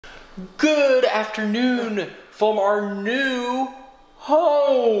Good afternoon from our new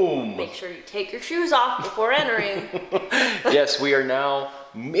home. Make sure you take your shoes off before entering. Yes, we are now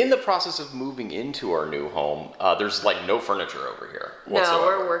in the process of moving into our new home. There's like no furniture over here whatsoever.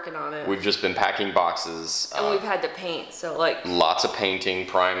 No, we're working on it. We've just been packing boxes. And we've had to paint, so like... Lots of painting,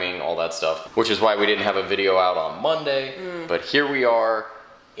 priming, all that stuff. Which is why we didn't have a video out on Monday. But here we are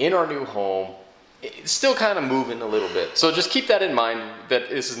in our new home. It's still kind of moving a little bit. So just keep that in mind that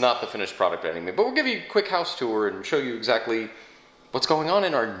this is not the finished product anyway. But we'll give you a quick house tour and show you exactly what's going on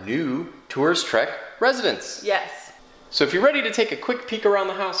in our new Tourist Trek residence. Yes. So if you're ready to take a quick peek around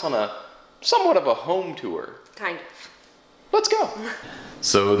the house on a somewhat of a home tour. Kind of. Let's go.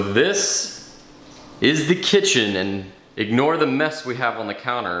 So this is the kitchen, and ignore the mess we have on the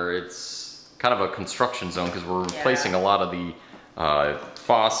counter. It's kind of a construction zone because we're replacing a lot of the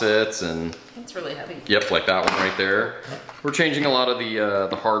faucets and... It's really heavy. Yep, like that one right there. We're changing a lot of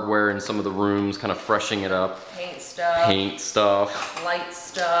the hardware in some of the rooms, kind of freshening it up. Paint stuff. Paint stuff. Light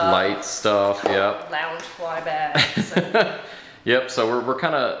stuff. Light stuff, yep. Lounge fly bags. Yep, so we're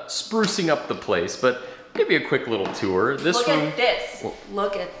kind of sprucing up the place, but I'll give you a quick little tour. This Look room... at this.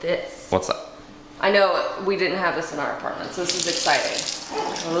 Look at this. What's that? I know we didn't have this in our apartment, so this is exciting.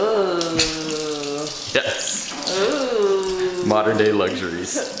 Ooh. Yes. Ooh. Modern day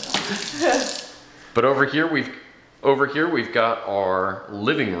luxuries. But over here we've got our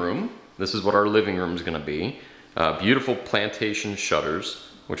living room. This is what our living room is going to be. Beautiful plantation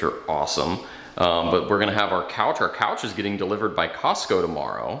shutters, which are awesome. But we're going to have our couch. Our couch is getting delivered by Costco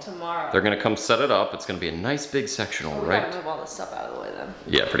tomorrow. They're going to come set it up. It's going to be a nice big sectional, right? We gotta move all this stuff out of the way then.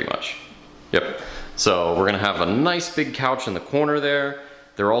 Yeah, pretty much. Yep. So we're going to have a nice big couch in the corner there.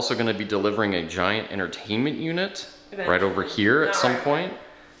 They're also going to be delivering a giant entertainment unit right over here at some point.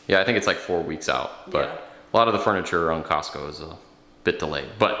 Yeah, I think it's like 4 weeks out, but a lot of the furniture on Costco is a bit delayed,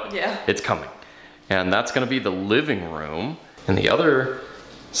 but it's coming. And that's gonna be the living room. And the other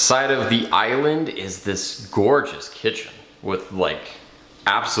side of the island is this gorgeous kitchen with like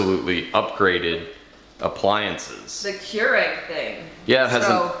absolutely upgraded appliances. The Keurig thing. Yeah, it has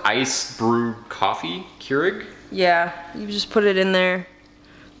an ice brewed coffee Keurig. Yeah, you just put it in there.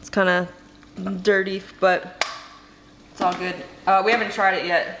 It's kind of dirty, but it's all good. We haven't tried it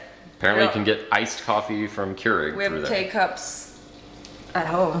yet. Apparently you can get iced coffee from Keurig. We have K-cups at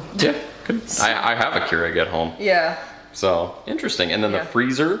home. Yeah, good. I have a Keurig at home. Yeah. So, interesting. And then the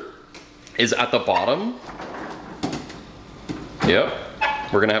freezer is at the bottom. Yep.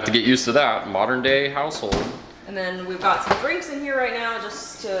 We're gonna have to get used to that. Modern day household. And then we've got some drinks in here right now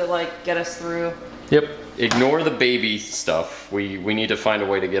just to like get us through. Yep. Ignore the baby stuff. We need to find a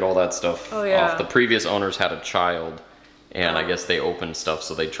way to get all that stuff off. The previous owners had a child. And I guess they opened stuff,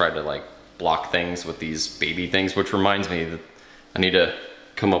 so they tried to like block things with these baby things, which reminds me that I need to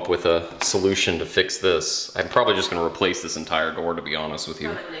come up with a solution to fix this. I'm probably just gonna replace this entire door, to be honest with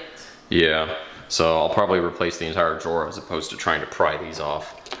you. Yeah, so I'll probably replace the entire drawer as opposed to trying to pry these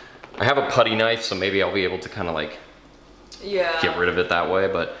off. I have a putty knife, so maybe I'll be able to kind of like get rid of it that way,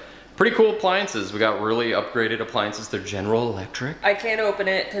 but pretty cool appliances. We got really upgraded appliances. They're General Electric. I can't open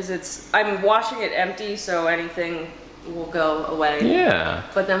it because I'm washing it empty, so anything will go away. Yeah.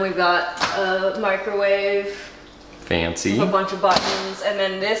 But then we've got a microwave. Fancy. A bunch of buttons, and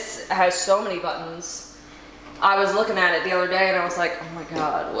then this has so many buttons. I was looking at it the other day and I was like, oh my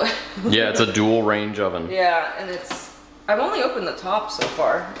god, what? Yeah, it's a dual range oven. Yeah, and I've only opened the top so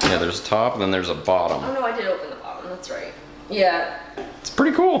far. Yeah, there's a top and then there's a bottom. Oh no, I did open the bottom, that's right. Yeah. It's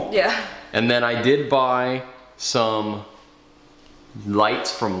pretty cool. Yeah. And then I did buy some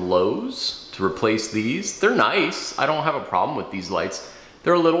lights from Lowe's to replace these. They're nice. I don't have a problem with these lights.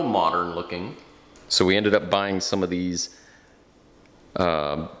 They're a little modern looking. So we ended up buying some of these,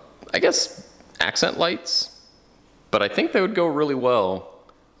 I guess, accent lights. But I think they would go really well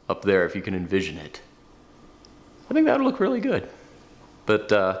up there if you can envision it. I think that would look really good. But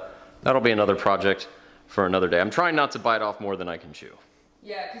that'll be another project for another day. I'm trying not to bite off more than I can chew.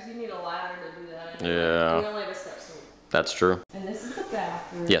 Yeah, because you need a ladder to do that. Yeah. We only have a step stool. That's true. And this is the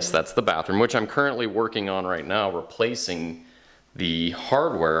bathroom. Yes, that's the bathroom, which I'm currently working on right now, replacing the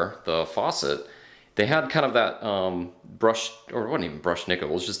hardware, the faucet. They had kind of that brushed, or it wasn't even brushed nickel,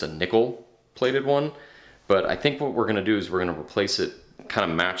 it was just a nickel plated one. But I think what we're gonna do is we're gonna replace it, kind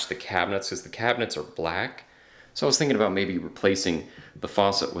of match the cabinets, because the cabinets are black. So I was thinking about maybe replacing the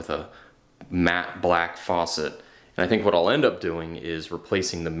faucet with a matte black faucet. And I think what I'll end up doing is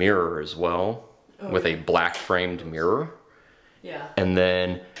replacing the mirror as well with a black framed mirror. Yeah. And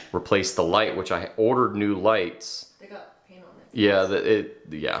then replace the light, which I ordered new lights. They got paint on it.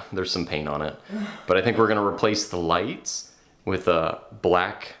 Yeah, yeah, there's some paint on it. But I think we're gonna replace the lights with a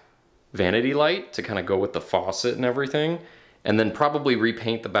black vanity light to kind of go with the faucet and everything. And then probably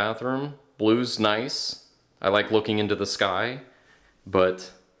repaint the bathroom. Blue's nice. I like looking into the sky. But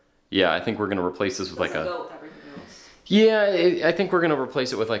yeah, I think we're gonna replace this with like a... go with everything else. Yeah, I think we're gonna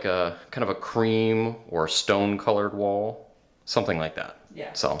replace it with like a kind of a cream or stone colored wall. Something like that.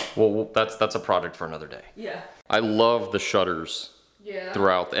 Yeah. So, well, that's a project for another day. Yeah. I love the shutters. Yeah.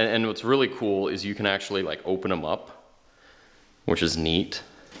 Throughout, and what's really cool is you can actually like open them up, which is neat.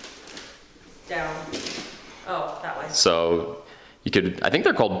 Down. Oh, that way. So you could, I think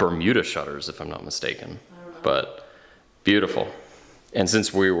they're called Bermuda shutters if I'm not mistaken. I don't know. But beautiful. And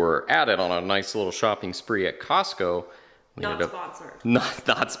since we were at it on a nice little shopping spree at Costco, we Not ended up sponsored.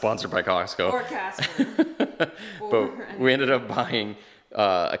 not sponsored by Costco. Or Casper. But we ended up buying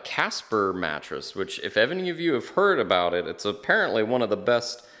a Casper mattress, which if any of you have heard about it, it's apparently one of the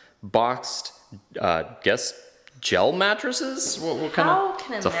best boxed guest gel mattresses. What kind How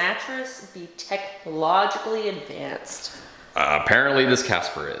can a mattress be technologically advanced? Apparently this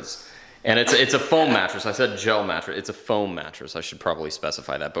Casper is. And it's a foam mattress. I said gel mattress. It's a foam mattress. I should probably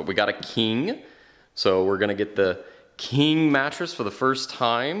specify that. But we got a king. So we're going to get the king mattress for the first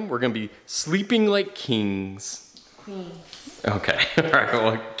time. We're going to be sleeping like kings. Queens. Okay. All right.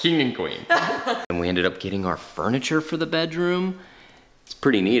 Well, king and queen. And we ended up getting our furniture for the bedroom. It's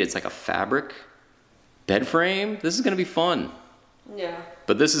pretty neat. It's like a fabric bed frame. This is going to be fun. Yeah.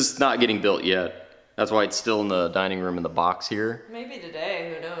 But this is not getting built yet. That's why it's still in the dining room in the box here. Maybe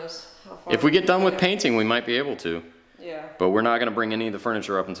today. Who knows? How far If we get done with painting, we might be able to. Yeah. But we're not going to bring any of the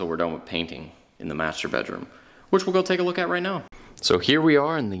furniture up until we're done with painting in the master bedroom, which we'll go take a look at right now. So here we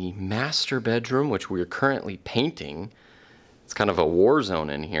are in the master bedroom, which we are currently painting. It's kind of a war zone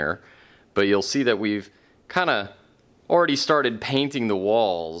in here, but you'll see that we've kind of already started painting the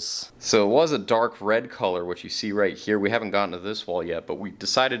walls. So it was a dark red color, which you see right here. We haven't gotten to this wall yet, but we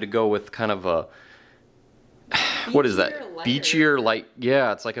decided to go with kind of a, what is that? Beachier light.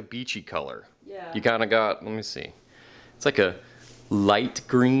 Yeah, it's like a beachy color. Yeah. You kind of got, let me see. It's like a light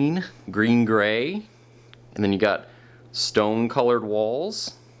green, green-gray, and then you got stone-colored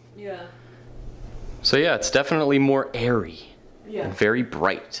walls. Yeah. So yeah, it's definitely more airy. Yeah. And very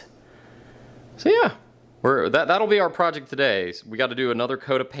bright. So yeah, that'll be our project today. We got to do another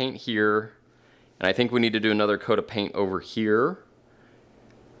coat of paint here, and I think we need to do another coat of paint over here,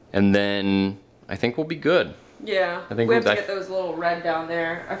 and then I think we'll be good. Yeah. I think we have to get those little red down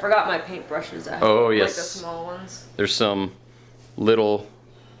there. I forgot my paintbrushes at home. Oh yes. Like the small ones. There's some little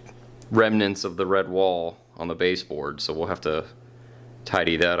remnants of the red wall on the baseboard, so we'll have to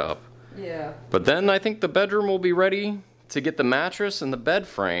tidy that up. Yeah. But then I think the bedroom will be ready to get the mattress and the bed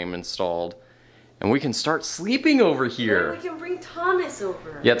frame installed, and we can start sleeping over here. Then we can bring Thomas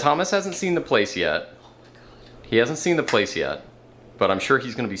over. Yeah, Thomas hasn't seen the place yet. Oh my god. He hasn't seen the place yet, but I'm sure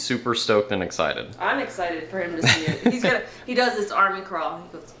he's going to be super stoked and excited. I'm excited for him to see it. He does this army crawl.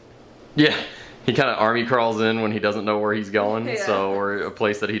 He goes. Yeah, he kind of army crawls in when he doesn't know where he's going, Yeah. so, or a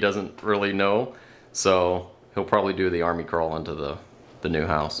place that he doesn't really know. So he'll probably do the army crawl into the new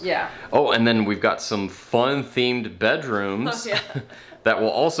house. Yeah. Oh, and then we've got some fun themed bedrooms. Oh, yeah. That will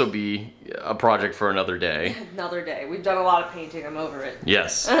also be a project for another day. Another day. We've done a lot of painting. I'm over it.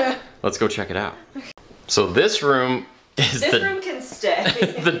 Yes. Let's go check it out. So this room is This room can stay.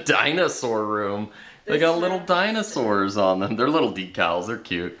 the dinosaur room. They got little dinosaurs on them. They're little decals. They're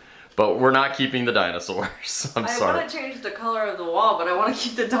cute. But we're not keeping the dinosaurs. I'm sorry. I want to change the color of the wall, but I want to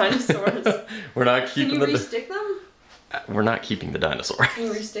keep the dinosaurs. We're not keeping Can you restick them? We're not keeping the dinosaurs. Can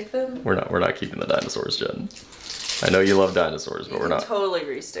you restick them? We're not keeping the dinosaurs, Jen. I know you love dinosaurs, but we're not. Totally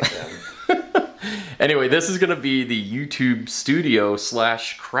restick them. Anyway, this is gonna be the YouTube studio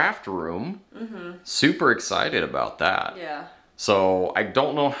 / craft room. Mm-hmm. Super excited about that. Yeah. So I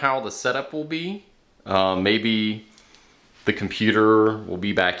don't know how the setup will be. Maybe the computer will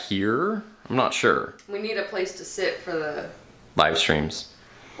be back here. I'm not sure. We need a place to sit for the Live streams.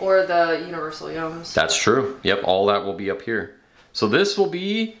 or the Universal Yums. That's true. Yep, all that will be up here. So this will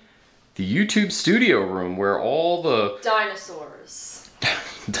be the YouTube studio room where all the Dinosaurs.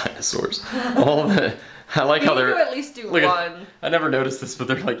 dinosaurs. All the I like how they're at least do look one. I never noticed this, but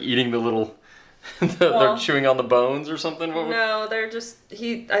they're like eating the little they're Well, chewing on the bones or something. No, they're just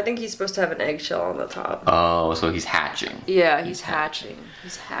I think he's supposed to have an eggshell on the top. Oh, so he's hatching. Yeah, he's hatching.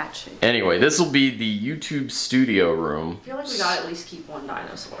 He's hatching. Anyway, this will be the YouTube studio room. I feel like we gotta at least keep one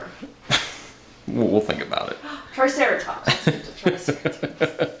dinosaur. We'll think about it. Triceratops. Let's get the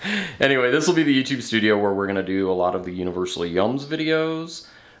Triceratops. Anyway, this will be the YouTube studio where we're gonna do a lot of the Universal Yums videos.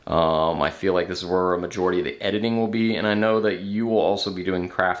 I feel like this is where a majority of the editing will be, and I know that you will also be doing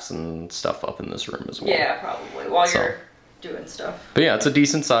crafts and stuff up in this room as well. Yeah, probably. While you're doing stuff. But yeah, it's a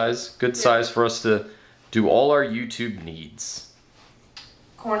decent size, good size for us to do all our YouTube needs.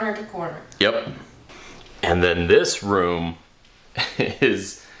 Corner to corner. Yep. And then this room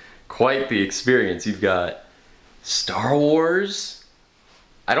is quite the experience. You've got Star Wars.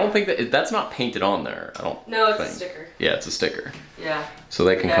 I don't think that's not painted on there. I don't. No, it's think. a sticker. Yeah, it's a sticker. Yeah. So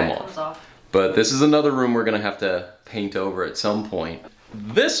they can come it off. comes off. But this is another room we're gonna have to paint over at some point.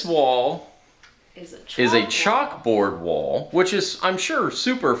 This wall is a chalkboard wall, which is, I'm sure,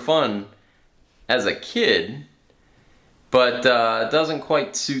 super fun as a kid, but doesn't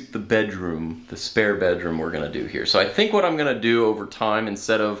quite suit the bedroom, the spare bedroom we're gonna do here. So I think what I'm gonna do over time,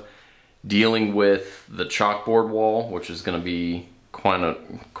 instead of dealing with the chalkboard wall, which is gonna be quite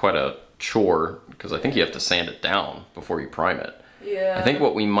a chore, because I think you have to sand it down before you prime it. Yeah. I think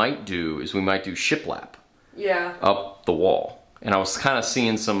what we might do is we might do shiplap. Yeah. Up the wall. And I was kind of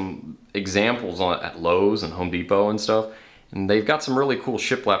seeing some examples at Lowe's and Home Depot and stuff, and they've got some really cool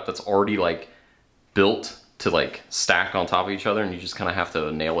shiplap that's already like built to like stack on top of each other, and you just kind of have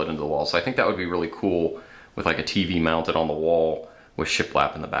to nail it into the wall. So I think that would be really cool with like a TV mounted on the wall with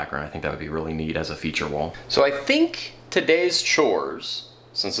shiplap in the background. I think that would be really neat as a feature wall. So I think today's chores,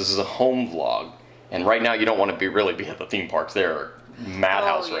 since this is a home vlog, and right now you don't want to really be at the theme parks. They're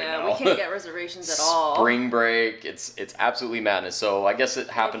madhouse right now. We can't get reservations at all. Spring break, it's absolutely madness. So I guess it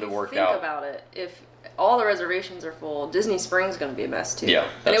happened to work out. Think about it. If all the reservations are full, Disney Springs is going to be a mess too. Yeah,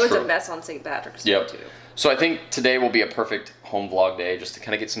 that's and it was true. a mess on St. Patrick's Day too. So I think today will be a perfect home vlog day, just to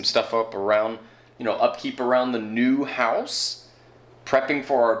kind of get some stuff up around, you know, upkeep around the new house, prepping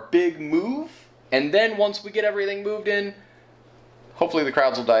for our big move, and then once we get everything moved in, hopefully the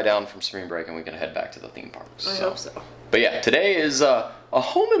crowds will die down from spring break and we can head back to the theme parks. I hope so. But yeah, today is a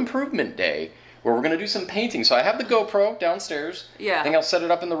home improvement day where we're going to do some painting. So I have the GoPro downstairs. Yeah. I think I'll set it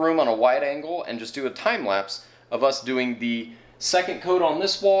up in the room on a wide angle and just do a time lapse of us doing the second coat on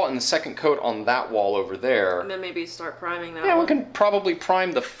this wall and the second coat on that wall over there. And then maybe start priming that one. one. We can probably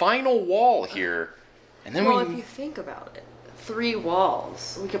prime the final wall here. And then well, if you think about it, 3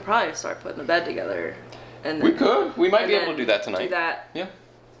 walls, we could probably start putting the bed together. And we could. We might be able to do that tonight. Do that. Yeah.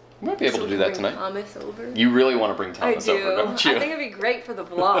 We might be able to do that tonight. Thomas over. You really want to bring Thomas over, don't you? I think it'd be great for the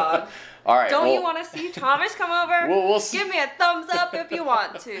vlog. All right. Don't you want to see Thomas come over? We'll see. Give me a thumbs up if you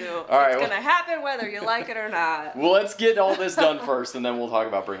want to. All right, it's going to happen whether you like it or not. Well, let's get all this done first, and then we'll talk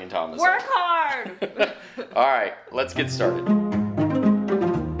about bringing Thomas Work over. hard! All right, let's get started.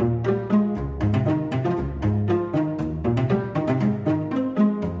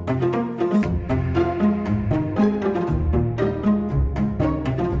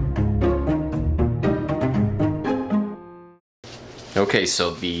 Okay,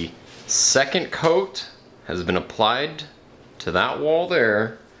 so the second coat has been applied to that wall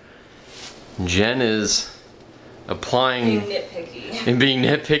there. Jen is applying... Being nitpicky. And being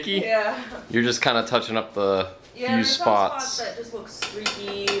nitpicky? Yeah. You're just kind of touching up the few spots. Some spots that just look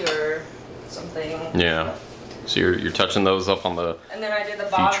streaky or something. Yeah. So you're touching those up on the and then I did the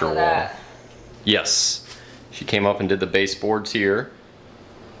bottom feature of wall. that. Yes. She came up and did the baseboards here.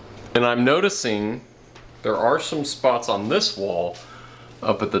 And I'm noticing there are some spots on this wall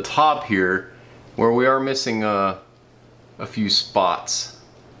up at the top here where we are missing a few spots.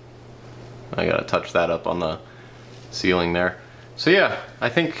 I gotta touch that up on the ceiling there. So yeah, I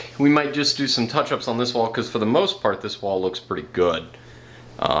think we might just do some touch-ups on this wall, because for the most part this wall looks pretty good.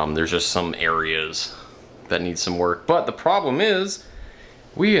 There's just some areas that need some work, but the problem is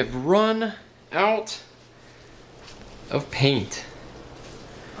we have run out of paint.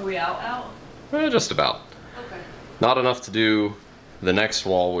 Are we out? Just about. Okay. Not enough to do the next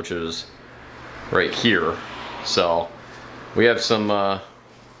wall, which is right here. So we have some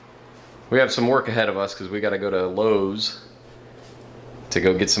work ahead of us, because we got to go to Lowe's to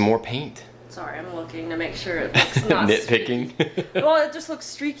go get some more paint. Sorry, I'm looking to make sure it looks not Nitpicking. Well, it just looks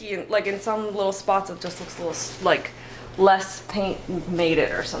streaky, and like in some little spots it just looks a little like less paint made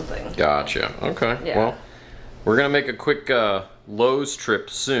it or something. Gotcha. Okay. Yeah. Well, we're gonna make a quick Lowe's trip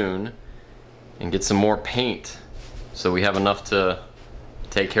soon and get some more paint, so we have enough to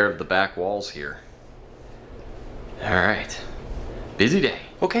take care of the back walls here. All right. Busy day.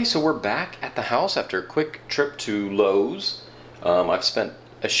 Okay, so we're back at the house after a quick trip to Lowe's. I've spent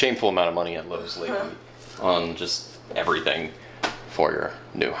a shameful amount of money at Lowe's lately on just everything for your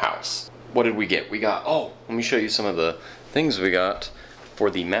new house. What did we get? We got, oh, let me show you some of the things we got for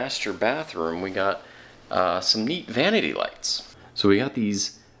the master bathroom. We got some neat vanity lights. So we got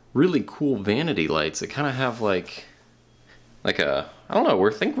these really cool vanity lights that kind of have like a, I don't know,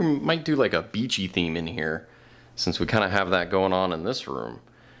 I think we might do like a beachy theme in here, since we kind of have that going on in this room.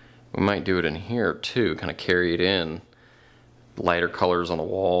 We might do it in here too, kind of carry it in. lighter colors on the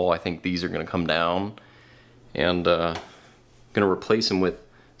wall. I think these are gonna come down, and gonna replace them with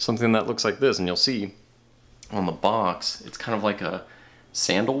something that looks like this. And you'll see on the box, it's kind of like a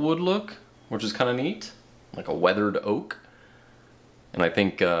sandalwood look, which is kind of neat, like a weathered oak. And I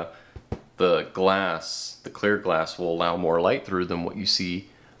think the glass, the clear glass, will allow more light through than what you see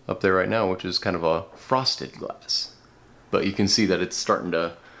up there right now, which is kind of a frosted glass. But you can see that it's starting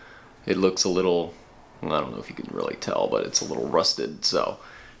to, it looks a little, well, I don't know if you can really tell, but it's a little rusted. So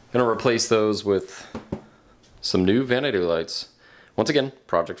I'm gonna replace those with some new vanity lights. Once again,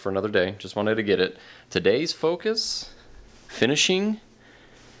 project for another day, just wanted to get it. Today's focus, finishing,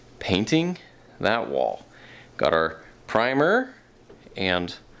 painting that wall. Got our primer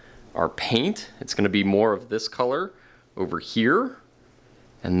and our paint. It's gonna be more of this color over here.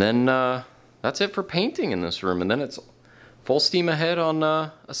 And then that's it for painting in this room. And then it's full steam ahead on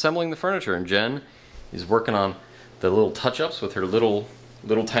assembling the furniture. And Jen is working on the little touch-ups with her little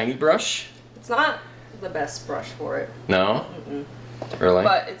tiny brush. It's not the best brush for it. No? Mm-mm. Really?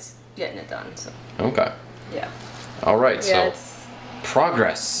 But it's getting it done, so. Okay. Yeah. All right, yeah, so it's...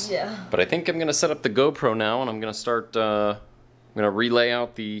 progress. Yeah. But I think I'm gonna set up the GoPro now, and I'm gonna start, I'm gonna relay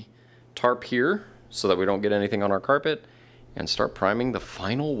out the tarp here so that we don't get anything on our carpet, and start priming the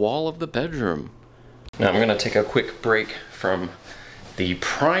final wall of the bedroom. Now I'm gonna take a quick break from the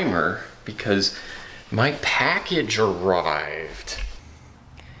primer because my package arrived.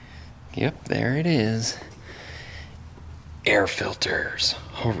 Yep, there it is. Air filters,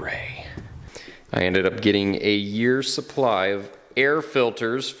 hooray. I ended up getting a year's supply of air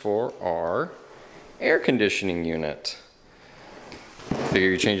filters for our air conditioning unit. Figure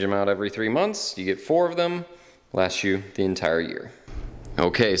you change them out every 3 months, you get 4 of them, last you the entire year.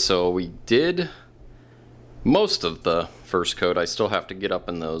 Okay, so we did most of the first coat. I still have to get up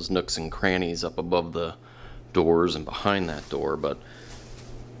in those nooks and crannies up above the doors and behind that door, but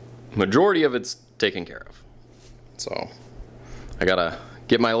majority of it's taken care of. So I gotta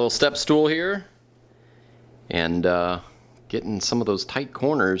get my little step stool here and get in some of those tight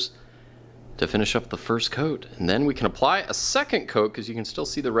corners to finish up the first coat. And then we can apply a second coat because you can still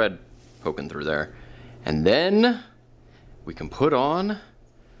see the red poking through there. And then we can put on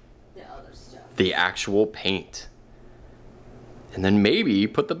the other stuff, the actual paint. And then maybe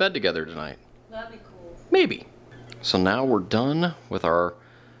put the bed together tonight. That'd be cool. Maybe. So now we're done with our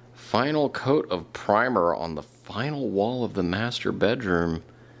final coat of primer on the final wall of the master bedroom.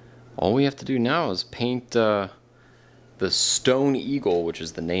 All we have to do now is paint the Stone Eagle, which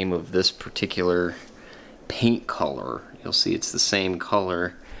is the name of this particular paint color. You'll see it's the same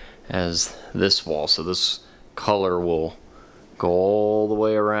color as this wall, so this color will go all the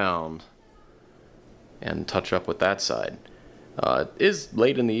way around and touch up with that side. It is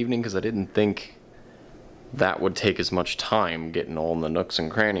late in the evening because I didn't think that would take as much time getting all in the nooks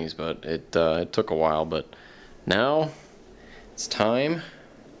and crannies, but it took a while. But now it's time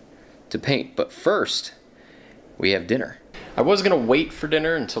to paint. But first, we have dinner. I was gonna wait for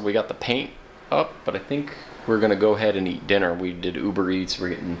dinner until we got the paint up, but I think we're gonna go ahead and eat dinner. We did Uber Eats. We're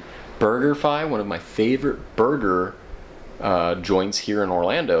getting BurgerFi, one of my favorite burger joints here in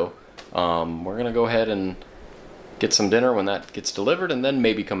Orlando. We're gonna go ahead and get some dinner when that gets delivered, and then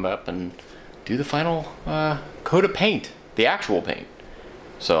maybe come up and do the final coat of paint, the actual paint.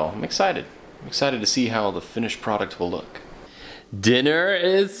 So I'm excited. I'm excited to see how the finished product will look. Dinner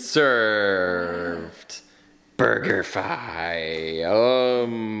is served. BurgerFi.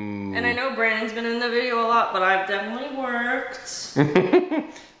 And I know Brandon's been in the video a lot, but I've definitely worked.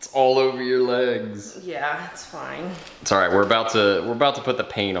 It's all over your legs. Yeah, it's fine. It's all right. We're about to put the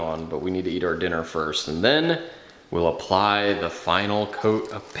paint on, but we need to eat our dinner first, and then we'll apply the final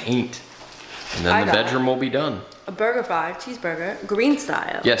coat of paint, and then the bedroom will be done. A BurgerFi cheeseburger, green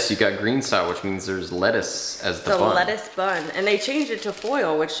style. Yes, you got green style, which means there's lettuce as the bun. The lettuce bun, and they changed it to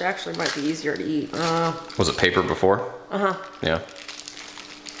foil, which actually might be easier to eat. Was it paper before? Uh-huh. Yeah.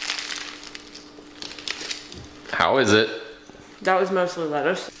 How is it? That was mostly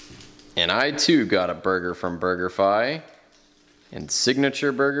lettuce. And I too got a burger from BurgerFi, in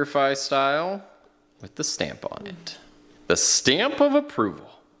signature BurgerFi style, with the stamp on it. The stamp of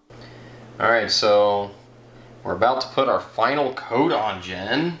approval. All right, so we're about to put our final coat on,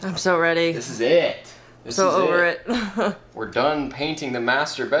 Jen. I'm so ready. This is it. This so is over it. We're done painting the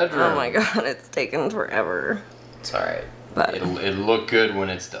master bedroom. Oh my god, it's taken forever. It's all right. But it'll look good when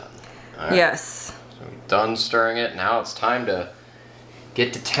it's done. All right. Yes. So we're done stirring it. Now it's time to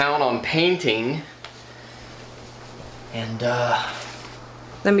get to town on painting. And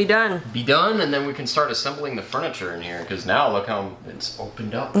then be done. Be done, and then we can start assembling the furniture in here, because now look how it's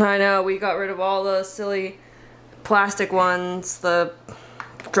opened up. I know, we got rid of all the silly plastic ones, the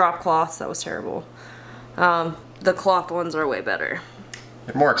drop cloths, that was terrible. The cloth ones are way better.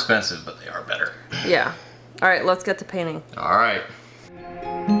 They're more expensive, but they are better. Yeah. All right, let's get to painting. All right.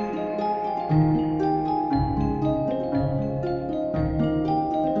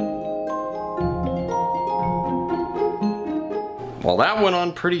 Well, that went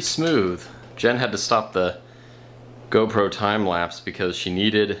on pretty smooth. Jen had to stop the GoPro time lapse because she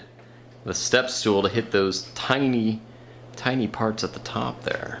needed the step stool to hit those tiny parts at the top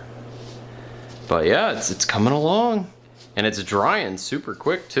there. But yeah, it's coming along, and it's drying super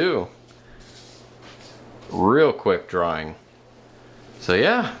quick too. Real quick drying. So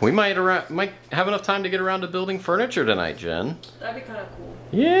yeah, we might have enough time to get around to building furniture tonight, Jen. That'd be kind of cool.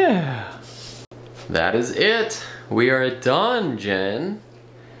 Yeah. That is it. We are done, Jen.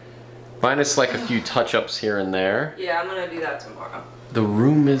 Minus like a few touch-ups here and there. Yeah, I'm gonna do that tomorrow. The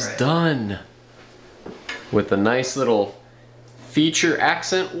room is done. With a nice little feature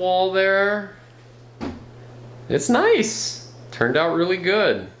accent wall there. It's nice. Turned out really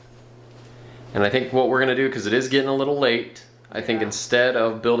good. And I think what we're gonna do, because it is getting a little late, I think instead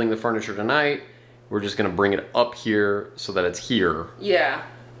of building the furniture tonight, we're just gonna bring it up here so that it's here. Yeah.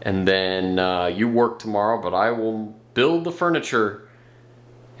 And then you work tomorrow, but I will build the furniture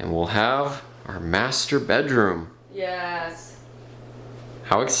and we'll have our master bedroom. Yes.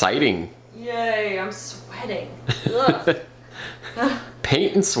 How exciting. Yay, I'm sweating. Ugh.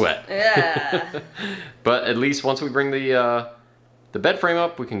 Paint and sweat. Yeah. But at least once we bring the bed frame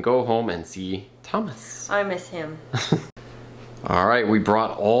up, we can go home and see Thomas. I miss him. All right, we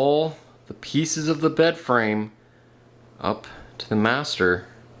brought all the pieces of the bed frame up to the master.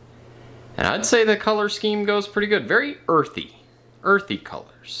 And I'd say the color scheme goes pretty good. Very earthy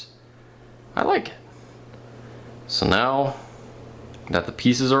colors. I like it. So now that the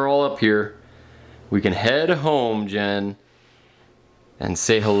pieces are all up here, we can head home, Jen, and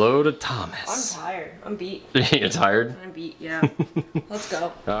say hello to Thomas. I'm tired. I'm beat. You're tired? I'm beat, yeah. Let's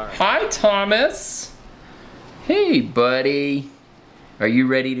go. All right. Hi, Thomas. Hey, buddy. Are you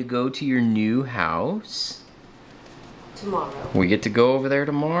ready to go to your new house? Tomorrow. We get to go over there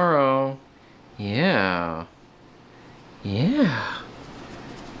tomorrow. Yeah. Yeah.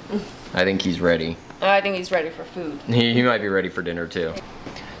 I think he's ready. I think he's ready for food. He might be ready for dinner too.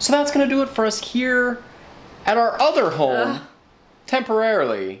 So that's gonna do it for us here at our other home,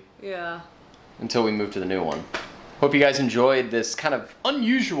 temporarily, Yeah. until we move to the new one. Hope you guys enjoyed this kind of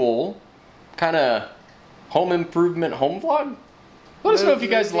unusual, kind of home improvement home vlog. Let us know if you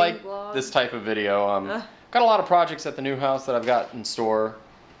guys like this type of video. Got a lot of projects at the new house that I've got in store.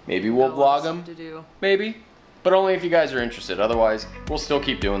 Maybe we'll vlog them. Maybe. But only if you guys are interested. Otherwise, we'll still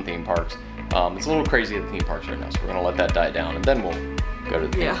keep doing theme parks. It's a little crazy at the theme parks right now, so we're gonna let that die down, and then we'll go to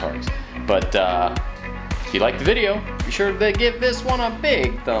the theme parks. But if you like the video, be sure to give this one a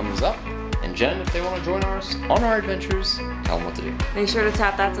big thumbs up. And Jen, if they want to join us on our adventures, tell them what to do. Make sure to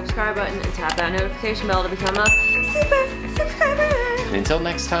tap that subscribe button and tap that notification bell to become a super subscriber. And until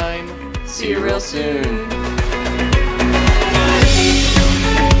next time, See you real soon.